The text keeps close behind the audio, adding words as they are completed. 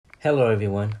Hello,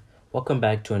 everyone. Welcome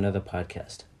back to another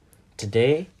podcast.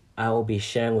 Today, I will be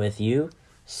sharing with you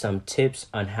some tips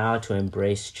on how to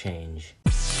embrace change.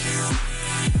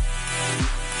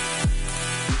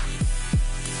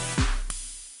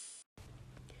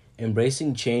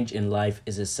 Embracing change in life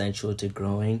is essential to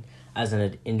growing as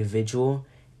an individual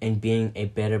and being a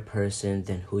better person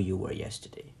than who you were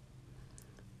yesterday.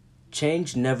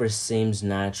 Change never seems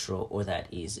natural or that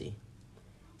easy.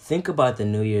 Think about the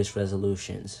New Year's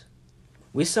resolutions.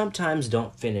 We sometimes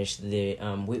don't finish the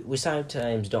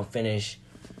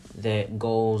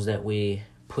goals that we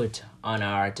put on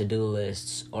our to-do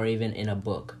lists or even in a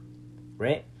book,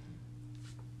 right?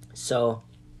 So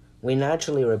we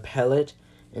naturally repel it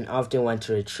and often want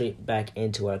to retreat back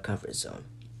into our comfort zone.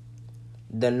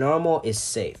 The normal is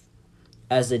safe,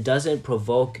 as it doesn't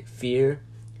provoke fear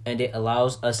and it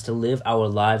allows us to live our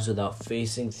lives without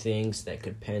facing things that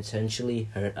could potentially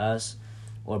hurt us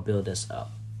or build us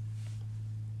up.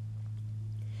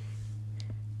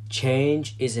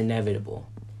 Change is inevitable,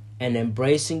 and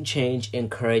embracing change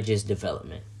encourages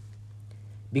development.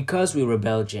 Because we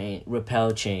repel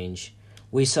change,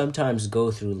 we sometimes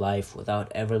go through life without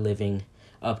ever living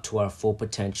up to our full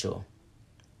potential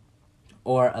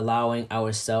or allowing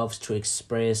ourselves to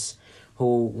express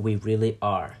who we really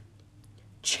are.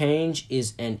 Change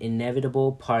is an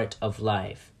inevitable part of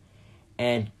life,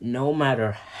 and no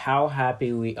matter how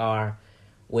happy we are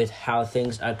with how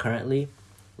things are currently,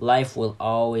 life will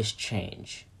always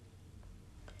change.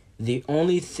 The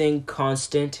only thing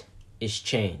constant is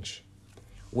change.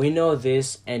 We know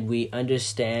this and we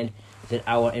understand that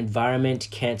our environment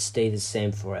can't stay the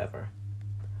same forever.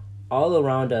 All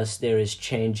around us there is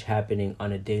change happening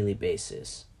on a daily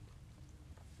basis.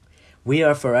 We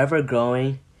are forever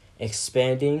growing,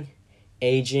 expanding,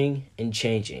 aging, and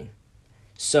changing.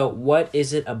 So what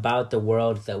is it about the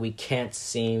world that we can't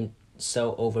seem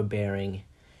so overbearing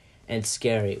and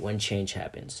scary when change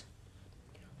happens?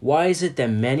 Why is it that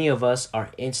many of us are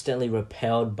instantly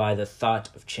repelled by the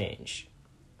thought of change?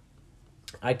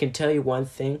 I can tell you one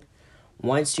thing.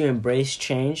 Once you embrace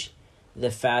change,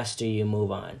 the faster you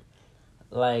move on.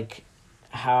 Like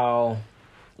how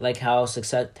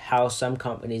some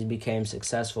companies became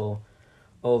successful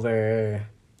over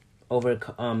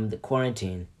the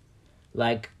quarantine.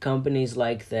 Like companies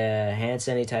like the hand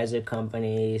sanitizer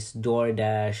companies,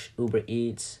 DoorDash, Uber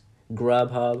Eats,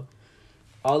 Grubhub,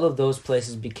 all of those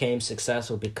places became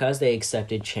successful because they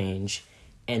accepted change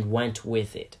and went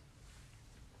with it.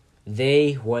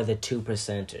 They were the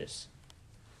 2%ers.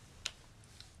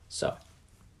 So,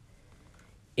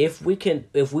 if we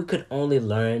could only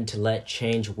learn to let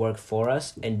change work for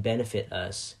us and benefit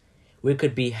us, we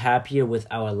could be happier with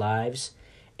our lives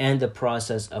and the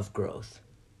process of growth.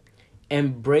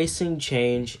 Embracing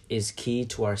change is key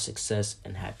to our success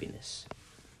and happiness.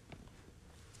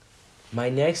 My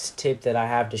next tip that I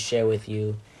have to share with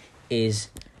you is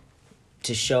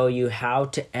to show you how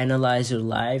to analyze your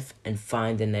life and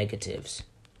find the negatives.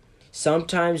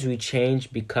 Sometimes we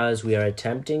change because we are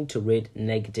attempting to rid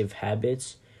negative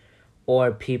habits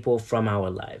or people from our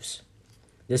lives.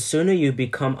 The sooner you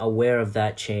become aware of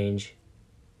that change,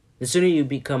 the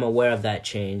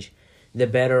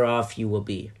better off you will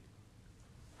be.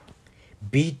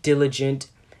 Be diligent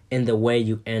in the way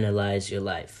you analyze your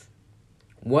life.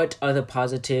 What are the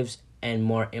positives, and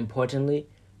more importantly,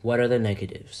 what are the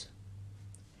negatives?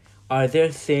 Are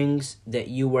there things that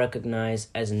you recognize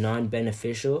as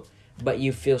non-beneficial, but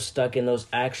you feel stuck in those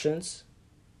actions?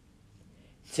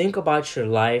 Think about your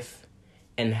life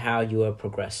and how you are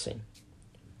progressing.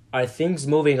 Are things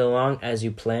moving along as you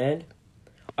planned?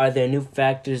 Are there new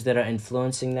factors that are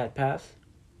influencing that path?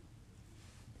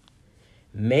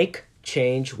 Make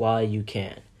change while you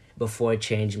can, before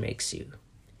change makes you.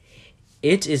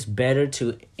 It is better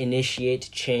to initiate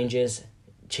changes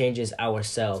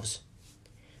ourselves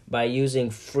by using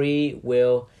free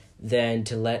will than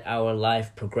to let our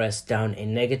life progress down a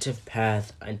negative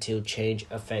path until change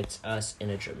affects us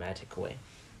in a dramatic way.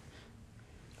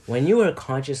 When you are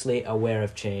consciously aware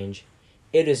of change,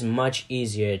 it is much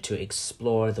easier to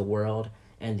explore the world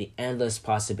and the endless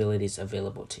possibilities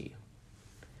available to you.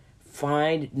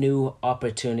 Find new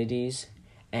opportunities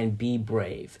and be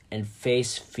brave and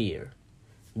face fear.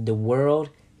 The world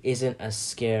isn't a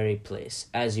scary place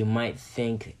as you might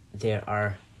think. There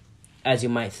are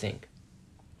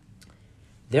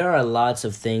lots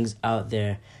of things out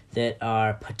there that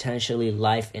are potentially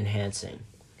life-enhancing,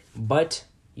 but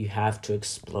you have to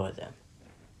explore them.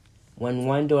 When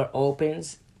one door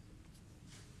opens,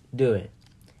 do it.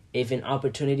 If an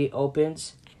opportunity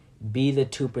opens, be the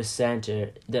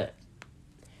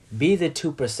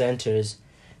 2%ers,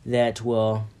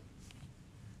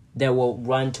 that will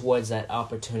run towards that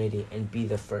opportunity and be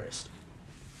the first.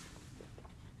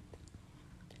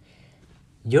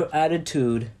 Your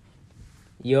attitude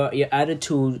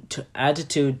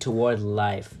toward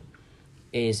life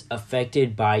is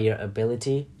affected by your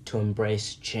ability to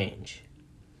embrace change.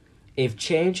 If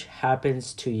change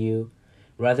happens to you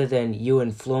rather than you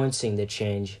influencing the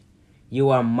change, you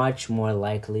are much more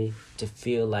likely to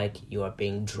feel like you are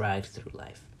being dragged through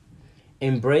life.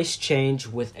 Embrace change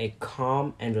with a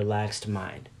calm and relaxed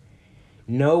mind.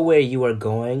 Know where you are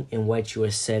going and what you are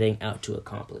setting out to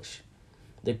accomplish.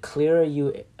 The clearer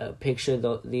you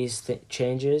picture these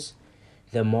changes,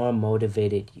 the more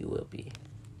motivated you will be.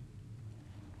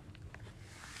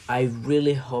 I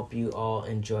really hope you all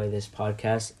enjoy this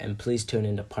podcast, and please tune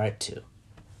into part 2.